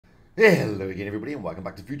Hello again everybody and welcome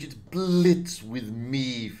back to Fujit's Blitz with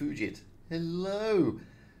me, Fujit. Hello!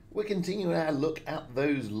 We're continuing our look at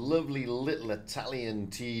those lovely little Italian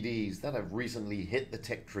TDs that have recently hit the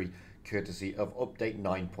tech tree courtesy of update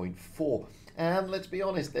 9.4. And let's be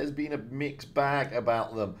honest, there's been a mixed bag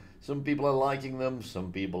about them. Some people are liking them,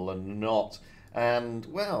 some people are not. And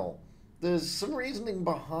well, there's some reasoning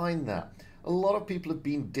behind that. A lot of people have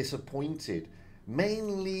been disappointed.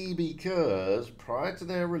 Mainly because prior to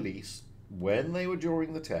their release, when they were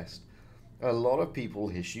during the test, a lot of people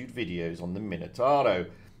issued videos on the Minotauro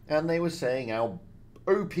and they were saying how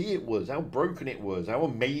OP it was, how broken it was, how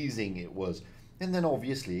amazing it was, and then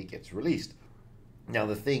obviously it gets released. Now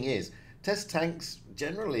the thing is, test tanks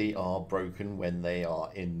generally are broken when they are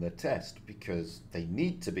in the test because they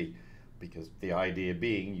need to be, because the idea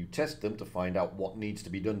being you test them to find out what needs to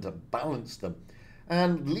be done to balance them.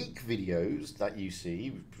 And leak videos that you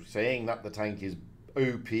see saying that the tank is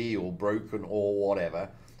OP or broken or whatever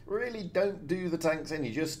really don't do the tanks any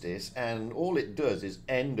justice, and all it does is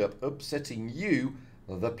end up upsetting you,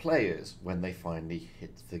 the players, when they finally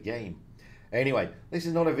hit the game. Anyway, this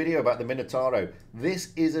is not a video about the Minotauro.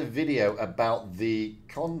 This is a video about the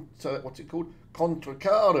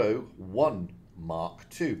Controcarro 1 Mark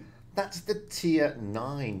II. That's the Tier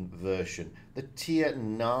 9 version, the Tier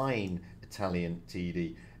 9 Italian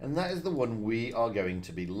TD, and that is the one we are going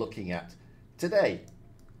to be looking at today.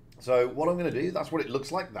 So what I'm going to do, that's what it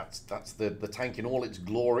looks like. That's the tank in all its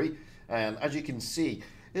glory, and as you can see,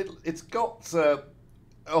 it's got a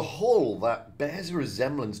hull that bears a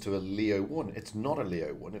resemblance to a Leo 1. It's not a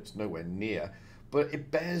Leo 1, it's nowhere near, but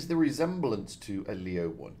it bears the resemblance to a Leo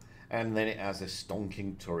 1. And then it has a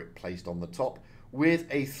stonking turret placed on the top with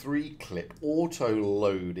a 3-clip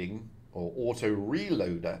auto-loading or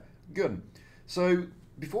auto-reloader gun. So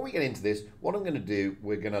before we get into this, what I'm going to do,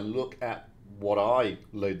 we're going to look at what I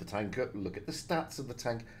load the tank up, look at the stats of the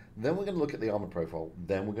tank, then we're going to look at the armor profile,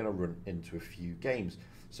 then we're going to run into a few games.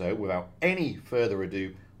 So without any further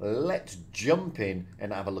ado, let's jump in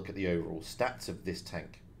and have a look at the overall stats of this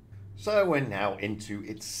tank. So we're now into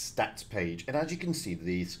its stats page, and as you can see,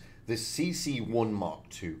 this CC1 Mark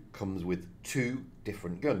II comes with 2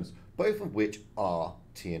 different guns, both of which are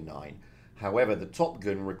Tier 9. However, the top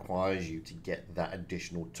gun requires you to get that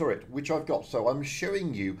additional turret, which I've got. So I'm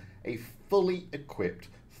showing you a fully equipped,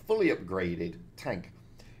 fully upgraded tank.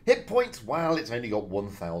 Hit points, well, it's only got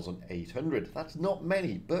 1,800. That's not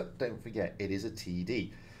many, but don't forget, it is a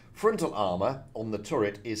TD. Frontal armor on the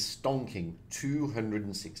turret is stonking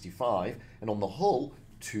 265, and on the hull,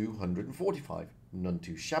 245. None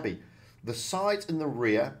too shabby. The sides and the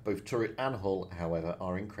rear, both turret and hull, however,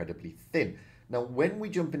 are incredibly thin. Now, when we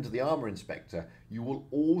jump into the armor inspector, you will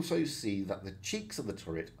also see that the cheeks of the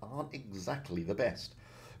turret aren't exactly the best.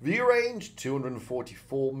 View range,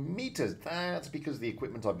 244 meters. That's because the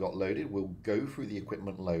equipment I've got loaded will go through the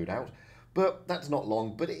equipment loadout, but that's not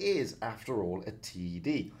long, but it is, after all, a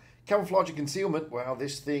TD. Camouflage and concealment, well,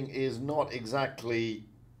 this thing is not exactly,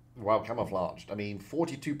 well, camouflaged. I mean,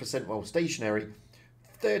 42% while stationary,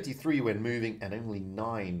 33 when moving, and only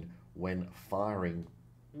 9 when firing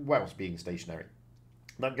whilst being stationary.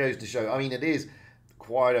 That goes to show, I mean, it is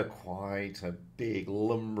quite a big,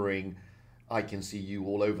 lumbering, I can see you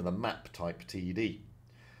all over the map type TD.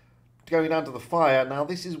 Going down to the fire, now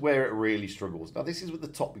this is where it really struggles. Now this is with the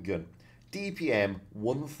top gun. DPM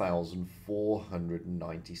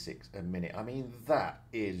 1,496 a minute. I mean, that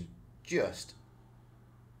is just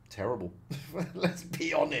terrible. Let's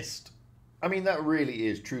be honest. I mean, that really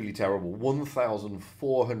is truly terrible.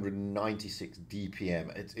 1,496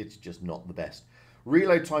 DPM. It's just not the best.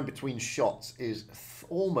 Reload time between shots is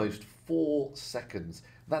almost 4 seconds.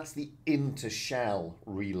 That's the inter-shell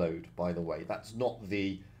reload, by the way. That's not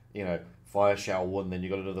the, fire shell 1, then you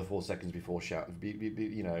got another 4 seconds before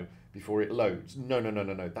before it loads.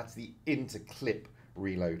 No. That's the inter-clip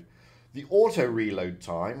reload. The auto reload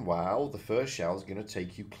time, wow, the first shell is going to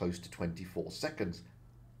take you close to 24 seconds.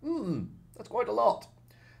 That's quite a lot.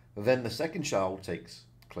 Then the second shell takes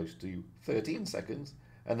close to 13 seconds,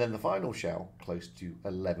 and then the final shell close to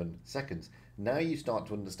 11 seconds. Now you start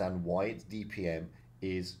to understand why its DPM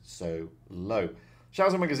is so low.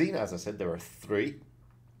 Shells and magazine, as I said, there are 3.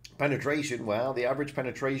 Penetration, well, the average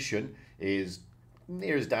penetration is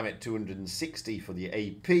near as damn it 260 for the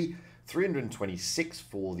AP, 326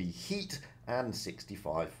 for the heat, and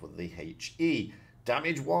 65 for the HE.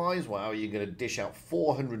 Damage-wise, well, you're going to dish out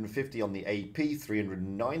 450 on the AP,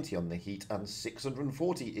 390 on the heat, and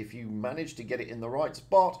 640 if you manage to get it in the right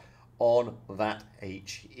spot on that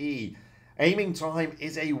HE. Aiming time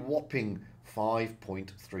is a whopping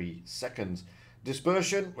 5.3 seconds.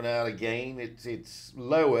 Dispersion, well, again, it's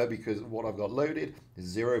lower because what I've got loaded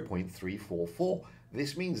is 0.344.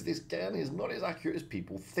 This means this gun is not as accurate as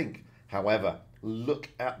people think. However, look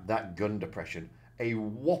at that gun depression, a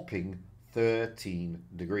whopping 13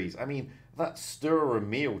 degrees. I mean, that's stir a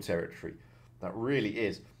meal territory. That really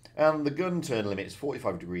is. And the gun turn limit is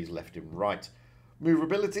 45 degrees left and right.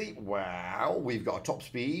 Movability, wow, we've got a top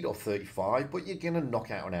speed of 35, but you're going to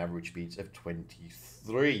knock out an average speeds of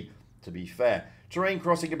 23, to be fair. Terrain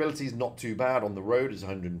crossing ability is not too bad. On the road, it's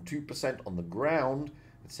 102%. On the ground,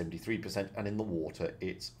 it's 73%. And in the water,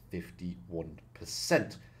 it's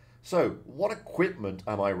 51%. So, what equipment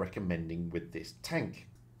am I recommending with this tank?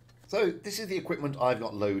 So, this is the equipment I've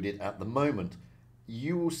got loaded at the moment.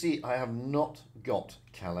 You will see I have not got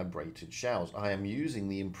calibrated showers. I am using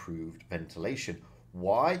the improved ventilation.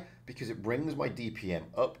 Why? Because it brings my DPM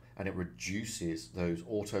up and it reduces those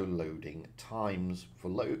auto-loading times for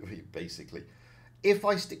load, basically. If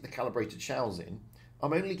I stick the calibrated showers in,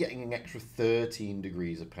 I'm only getting an extra 13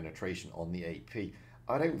 degrees of penetration on the AP.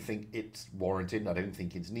 I don't think it's warranted. I don't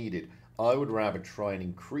think it's needed. I would rather try and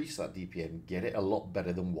increase that DPM, get it a lot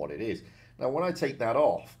better than what it is. Now, when I take that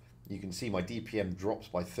off, you can see my DPM drops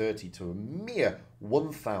by 30 to a mere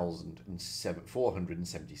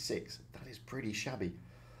 1,476. That is pretty shabby.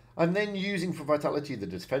 I'm then using for vitality the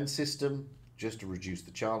defense system just to reduce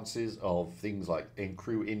the chances of things like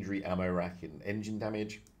crew injury, ammo rack, and engine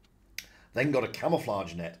damage. Then got a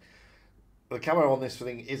camouflage net. The camo on this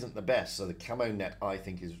thing isn't the best, so the camo net I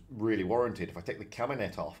think is really warranted. If I take the camo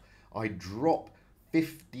net off, I drop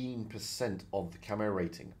 15% of the camo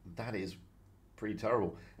rating. That is pretty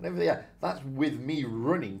terrible. And over there, that's with me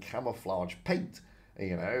running camouflage paint.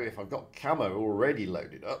 You know, if I've got camo already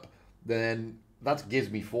loaded up, then that gives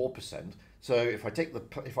me 4%. So if I take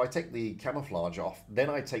the camouflage off, then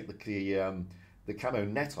I take the camo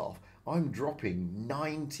net off, I'm dropping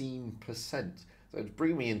 19%. So it's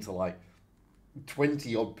bringing me into like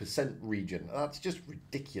 20% region. That's just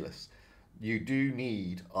ridiculous. You do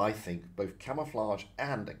need, I think, both camouflage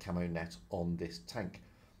and a camo net on this tank.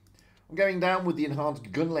 I'm going down with the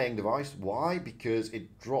enhanced gun laying device. Why? Because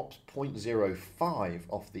it drops 0.05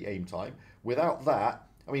 off the aim time. Without that,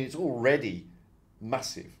 I mean, it's already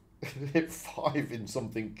massive. Hit 5 in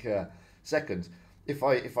something seconds.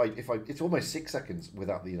 It's almost 6 seconds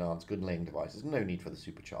without the enhanced gun laying device. There's no need for the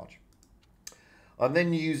supercharge. I'm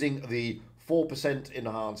then using the 4%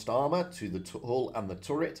 enhanced armor to the hull and the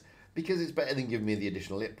turret, because it's better than giving me the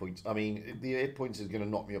additional hit points. I mean, the hit points is going to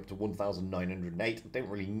knock me up to 1,908. I don't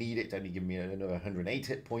really need it to only give me another 108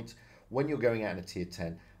 hit points. When you're going out in a tier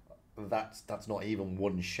 10, that's not even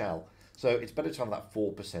one shell. So it's better to have that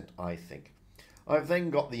 4%, I think. I've then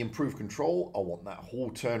got the improved control. I want that whole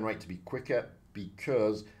turn rate to be quicker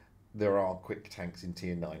because there are quick tanks in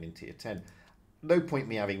tier 9 and tier 10. No point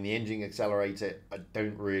me having the engine accelerator. I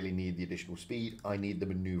don't really need the additional speed. I need the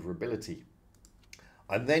maneuverability.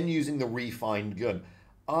 I'm then using the refined gun.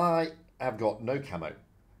 I have got no camo.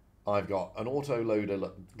 I've got an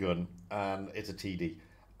auto-loader gun and it's a TD.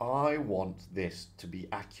 I want this to be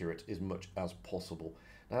accurate as much as possible.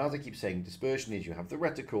 Now, as I keep saying, dispersion is you have the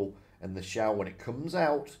reticle and the shell, when it comes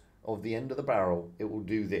out of the end of the barrel, it will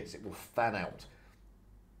do this. It will fan out.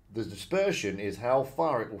 The dispersion is how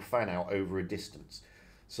far it will fan out over a distance.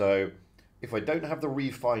 So if I don't have the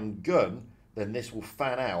refined gun, then this will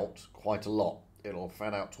fan out quite a lot. It'll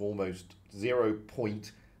fan out to almost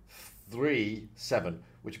 0.37,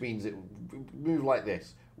 which means it will move like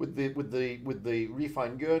this. With the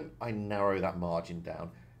refined gun, I narrow that margin down,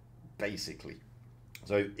 basically.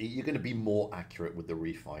 So you're going to be more accurate with the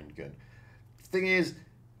refined gun. Thing is,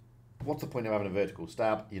 what's the point of having a vertical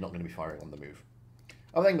stab? You're not going to be firing on the move.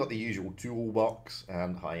 I've then got the usual toolbox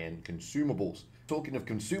and high-end consumables. Talking of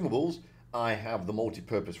consumables, I have the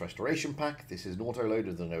multi-purpose restoration pack. This is an auto-loader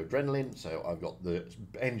with no adrenaline, so I've got the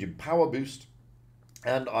engine power boost,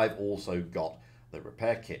 and I've also got the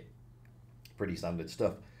repair kit. Pretty standard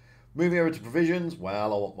stuff. Moving over to provisions,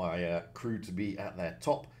 well, I want my crew to be at their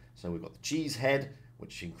top, so we've got the cheese head,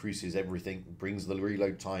 which increases everything, brings the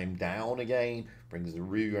reload time down again, brings the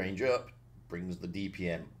re-range up, brings the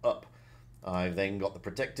DPM up. I've then got the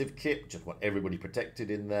protective kit, just want everybody protected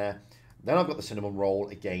in there. Then I've got the cinnamon roll,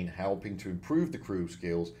 again helping to improve the crew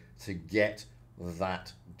skills to get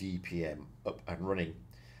that DPM up and running.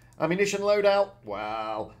 Ammunition loadout,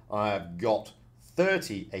 well, I've got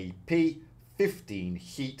 30 AP, 15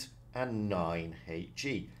 heat, and 9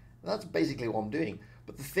 HE. That's basically what I'm doing.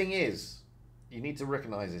 But the thing is, you need to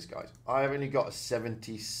recognize this, guys. I've only got a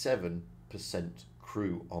 77%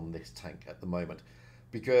 crew on this tank at the moment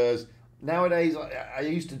because Nowadays, I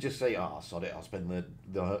used to just say, "Ah, sod it, I'll spend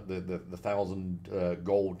the 1,000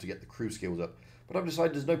 gold to get the crew skills up." But I've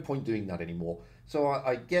decided there's no point doing that anymore. So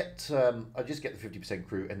I just get the 50%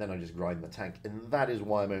 crew, and then I just grind the tank, and that is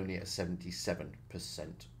why I'm only at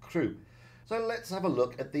 77% crew. So let's have a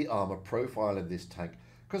look at the armor profile of this tank,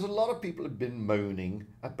 because a lot of people have been moaning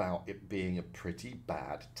about it being a pretty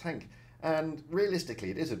bad tank, and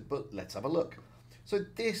realistically it isn't. But let's have a look. So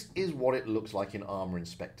this is what it looks like in Armor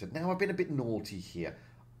Inspector. Now, I've been a bit naughty here.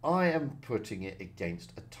 I am putting it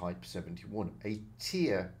against a Type 71, a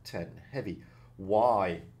Tier 10 Heavy.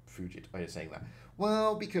 Why, Fujit, are you saying that?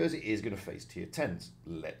 Well, because it is going to face Tier 10s.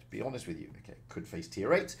 Let's be honest with you. Okay, it could face Tier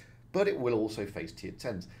 8s, but it will also face Tier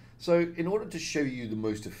 10s. So in order to show you the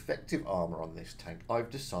most effective armor on this tank,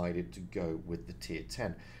 I've decided to go with the Tier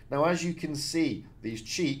 10. Now, as you can see, these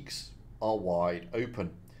cheeks are wide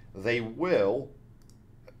open. They will...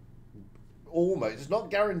 almost, it's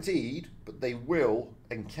not guaranteed, but they will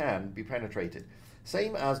and can be penetrated.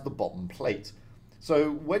 Same as the bottom plate.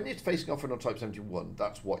 So when it's facing off on a Type 71,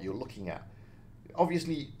 that's what you're looking at.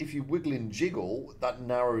 Obviously, if you wiggle and jiggle, that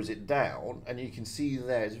narrows it down, and you can see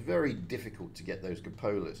there it's very difficult to get those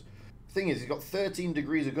cupolas. Thing is, it's got 13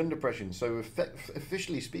 degrees of gun depression, so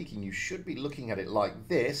officially speaking, you should be looking at it like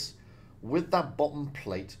this, with that bottom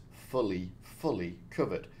plate fully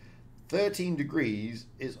covered. 13 degrees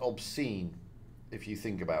is obscene if you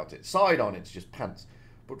think about it. Side on, it's just pants.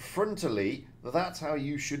 But frontally, that's how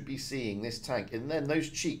you should be seeing this tank. And then those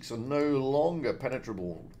cheeks are no longer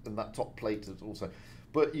penetrable, and that top plate is also.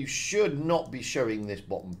 But you should not be showing this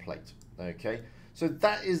bottom plate, okay? So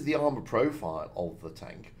that is the armor profile of the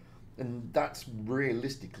tank. And that's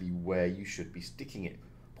realistically where you should be sticking it.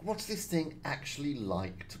 But what's this thing actually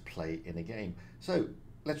like to play in a game? So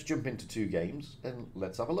let's jump into 2 games and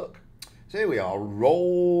let's have a look. So here we are,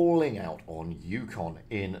 rolling out on Yukon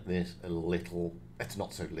in this little, it's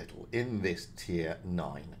not so little, in this Tier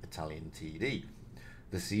 9 Italian TD,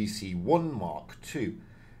 the CC1 Mark II.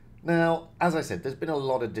 Now, as I said, there's been a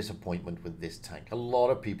lot of disappointment with this tank. A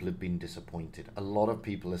lot of people have been disappointed. A lot of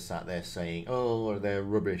people have sat there saying, oh, they're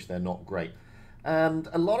rubbish, they're not great. And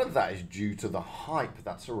a lot of that is due to the hype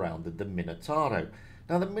that surrounded the Minotauro.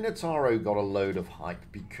 Now, the Minotauro got a load of hype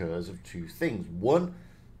because of 2 things. One,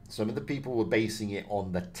 some of the people were basing it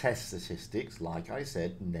on the test statistics. Like I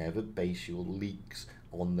said, never base your leaks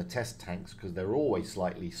on the test tanks because they're always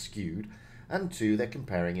slightly skewed. And 2, they're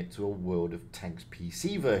comparing it to a World of Tanks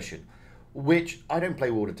PC version, which I don't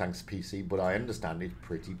play World of Tanks PC, but I understand is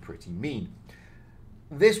pretty mean.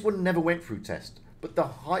 This one never went through test, but the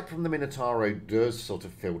hype from the Minotauro does sort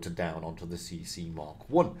of filter down onto the CC Mark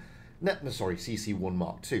I. No, sorry, CC1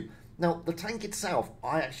 Mark II. Now, the tank itself,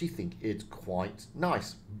 I actually think it's quite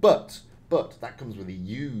nice, but that comes with a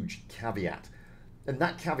huge caveat, and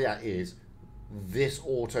that caveat is this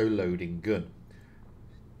auto-loading gun.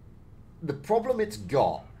 The problem it's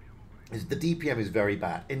got is the DPM is very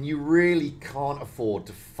bad, and you really can't afford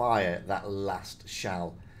to fire that last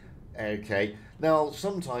shell, okay? Now,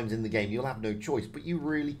 sometimes in the game you'll have no choice, but you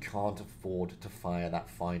really can't afford to fire that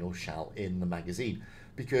final shell in the magazine,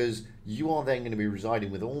 because you are then going to be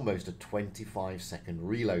residing with almost a 25-second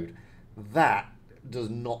reload. That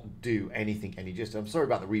does not do anything any justice. I'm sorry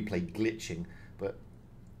about the replay glitching, but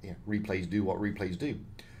yeah, replays do what replays do.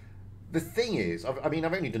 The thing is, I mean,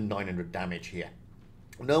 I've only done 900 damage here.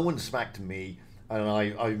 No one smacked me, and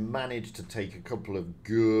I managed to take a couple of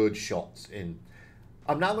good shots in.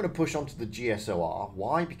 I'm now going to push onto the GSOR.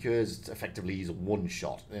 Why? Because effectively he's a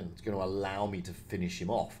one-shot, and it's going to allow me to finish him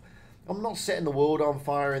off. I'm not setting the world on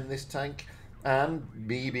fire in this tank, and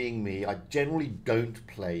me being me, I generally don't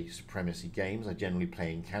play supremacy games. I generally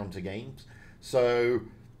play encounter games. So,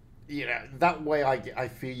 you know, that way I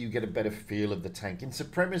feel you get a better feel of the tank. In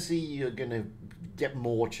supremacy, you're going to get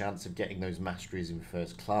more chance of getting those masteries in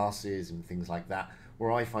first classes and things like that,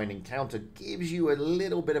 where I find encounter gives you a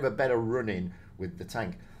little bit of a better run-in with the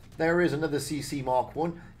tank. There is another CC Mark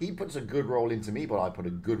I. He puts a good roll into me, but I put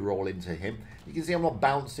a good roll into him. You can see I'm not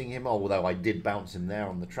bouncing him, although I did bounce him there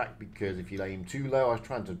on the track, because if you lay him too low, I was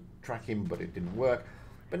trying to track him, but it didn't work.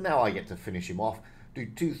 But now I get to finish him off. Do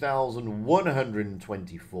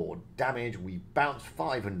 2,124 damage. We've bounced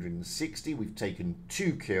 560. We've taken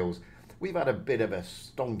 2 kills. We've had a bit of a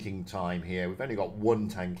stonking time here. We've only got 1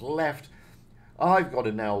 tank left. I've got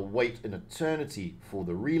to now wait an eternity for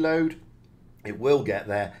the reload. It will get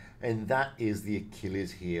there, and that is the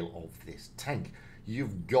Achilles heel of this tank.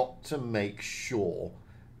 You've got to make sure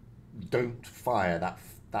don't fire that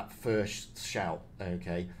first shell,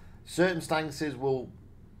 okay? Circumstances will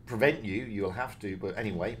prevent you. You'll have to, but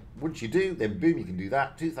anyway, once you do, then boom, you can do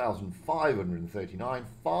that. 2,539,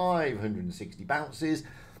 560 bounces.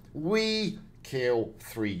 We kill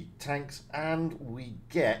 3 tanks, and we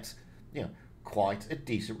get, you know, quite a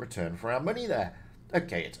decent return for our money there.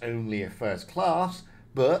 Okay, it's only a first class,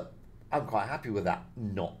 but I'm quite happy with that.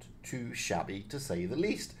 Not too shabby, to say the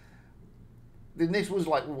least. Then this was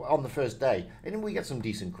like on the first day, and we get some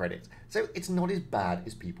decent credits. So it's not as bad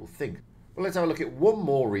as people think. Well, let's have a look at one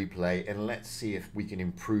more replay, and let's see if we can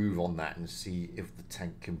improve on that and see if the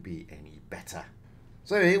tank can be any better.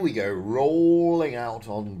 So here we go, rolling out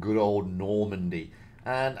on good old Normandy.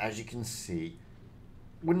 And as you can see,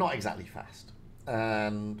 we're not exactly fast.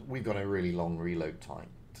 And we've got a really long reload time,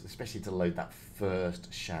 especially to load that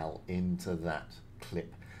first shell into that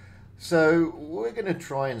clip. So we're going to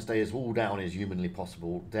try and stay as all down as humanly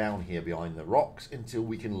possible down here behind the rocks until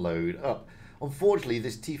we can load up. Unfortunately,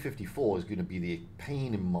 this T-54 is going to be the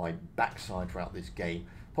pain in my backside throughout this game.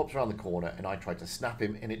 Pops around the corner and I try to snap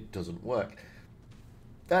him and it doesn't work.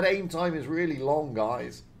 That aim time is really long,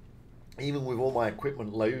 guys. Even with all my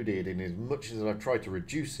equipment loaded, and as much as I try to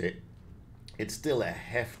reduce it, it's still a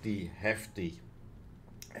hefty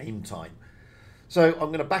aim time. So I'm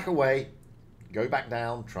going to back away, go back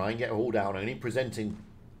down, try and get a haul down, only presenting,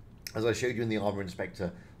 as I showed you in the armor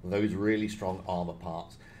inspector, those really strong armor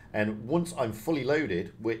parts. And once I'm fully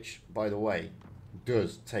loaded, which, by the way,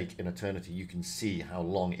 does take an eternity, you can see how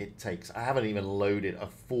long it takes. I haven't even loaded a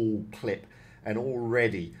full clip, and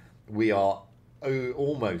already we are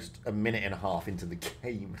almost a minute and a half into the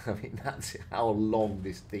game. I mean, that's how long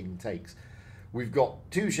this thing takes. We've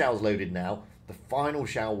got 2 shells loaded now. The final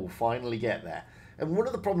shell will finally get there. And one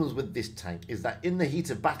of the problems with this tank is that in the heat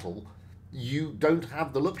of battle, you don't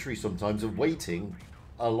have the luxury sometimes of waiting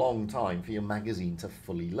a long time for your magazine to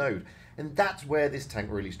fully load. And that's where this tank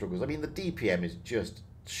really struggles. I mean, the DPM is just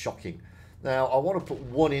shocking. Now, I want to put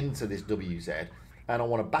 1 into this WZ, and I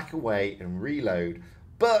want to back away and reload,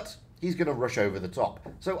 but he's going to rush over the top.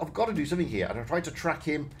 So I've got to do something here. And I tried to track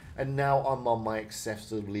him, and now I'm on my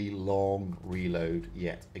excessively long reload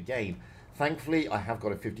yet again. Thankfully, I have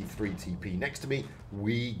got a 53 TP next to me.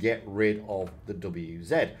 We get rid of the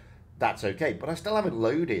WZ. That's okay, but I still haven't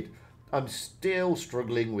loaded. I'm still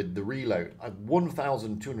struggling with the reload. I've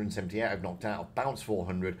 1,278 I've knocked out. I've bounced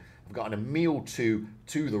 400. I've got an Emil 2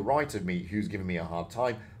 to the right of me who's giving me a hard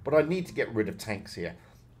time, but I need to get rid of tanks here.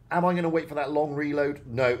 Am I going to wait for that long reload?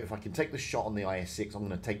 No, if I can take the shot on the IS-6, I'm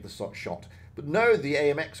going to take the shot. But no, the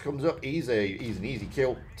AMX comes up. He's an easy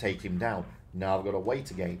kill. Take him down. Now I've got to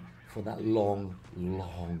wait again for that long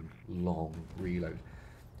reload.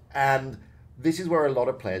 And this is where a lot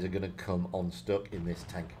of players are going to come unstuck in this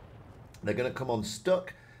tank. They're going to come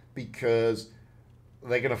unstuck because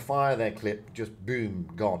they're going to fire their clip, just boom,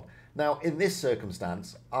 gone. Now, in this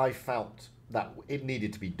circumstance, I felt that it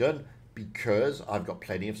needed to be done because I've got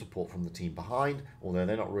plenty of support from the team behind, although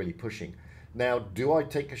they're not really pushing. Now, do I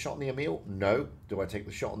take a shot on the Emil? No. Do I take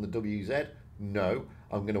the shot on the WZ? No.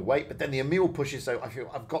 I'm going to wait, but then the Emil pushes, so I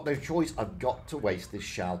feel I've got no choice. I've got to waste this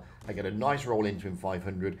shell. I get a nice roll into him,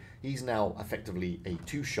 500. He's now effectively a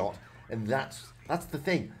 2-shot, and that's the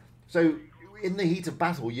thing. So in the heat of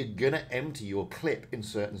battle, you're going to empty your clip in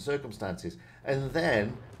certain circumstances, and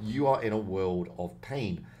then you are in a world of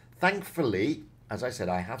pain. Thankfully, as I said,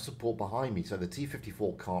 I have support behind me, so the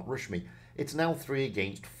T-54 can't rush me. It's now 3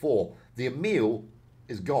 against 4. The Emil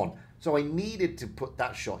is gone, so I needed to put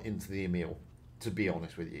that shot into the Emil, to be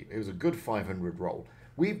honest with you. It was a good 500 roll.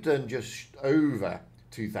 We've done just over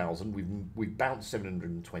 2,000. We've bounced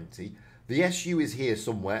 720. The SU is here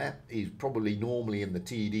somewhere. He's probably normally in the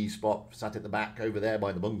TD spot, sat at the back over there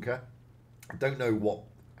by the bunker. I don't know what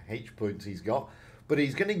H points he's got, but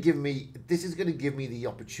he's going to give me, this is going to give me the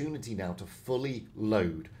opportunity now to fully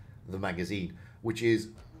load the magazine, which is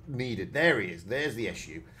needed. There he is. There's the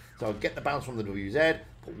SU. So I'll get the bounce from the WZ,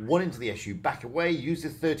 put 1 into the SU, back away, use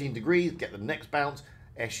this 13 degrees, get the next bounce,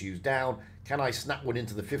 SU's down. Can I snap 1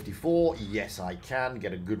 into the 54? Yes, I can.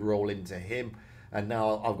 Get a good roll into him. And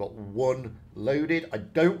now I've got 1 loaded. I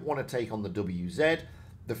don't want to take on the WZ.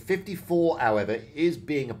 The 54, however, is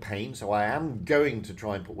being a pain, so I am going to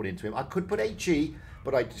try and put 1 into him. I could put HE,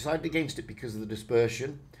 but I decided against it because of the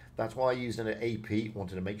dispersion. That's why I used an AP,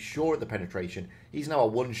 wanted to make sure of the penetration. He's now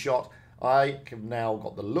a 1-shot. I have now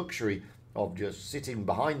got the luxury of just sitting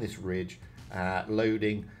behind this ridge,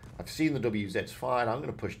 loading. I've seen the WZ's fired. I'm going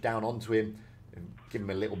to push down onto him, and give him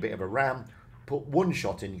a little bit of a ram, put 1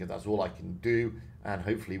 shot in because that's all I can do, and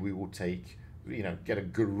hopefully we will take, get a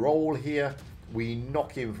good roll here. We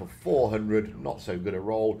knock him for 400, not so good a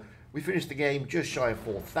roll. We finished the game just shy of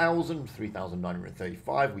 4,000,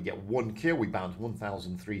 3,935. We get 1 kill, we bounce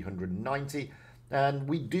 1,390, and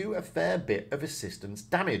we do a fair bit of assistance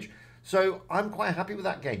damage. So I'm quite happy with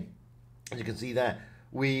that game. As you can see there,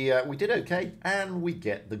 we did okay, and we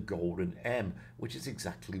get the golden M, which is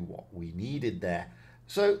exactly what we needed there.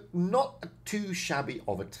 So not too shabby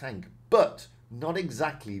of a tank, but not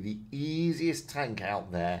exactly the easiest tank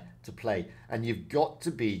out there to play, and you've got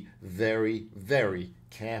to be very, very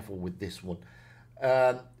careful with this one.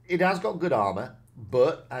 It has got good armor,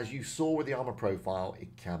 but as you saw with the armor profile,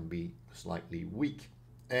 it can be slightly weak.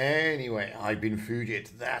 Anyway, I've been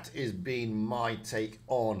Fujit. That has been my take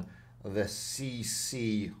on the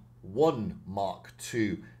CC1 Mark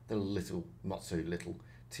II, the little, not so little,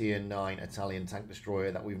 tier 9 Italian tank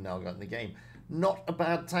destroyer that we've now got in the game. Not a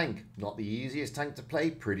bad tank, not the easiest tank to play,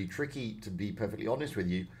 pretty tricky to be perfectly honest with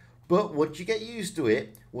you, but once you get used to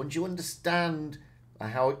it, once you understand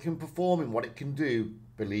how it can perform and what it can do,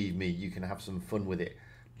 believe me, you can have some fun with it.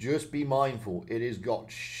 Just be mindful, it has got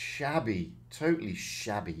shabby, totally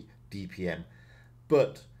shabby DPM,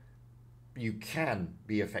 but you can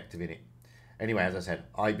be effective in it. Anyway, as I said,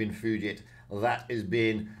 I've been Fujit. That has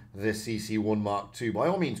been the CC1 Mark II. By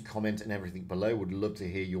all means, comment and everything below. Would love to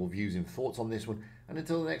hear your views and thoughts on this one. And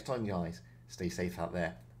until the next time, guys, stay safe out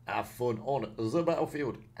there. Have fun on the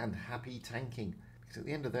battlefield and happy tanking. Because at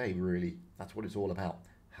the end of the day, really, that's what it's all about.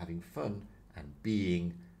 Having fun and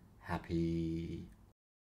being happy.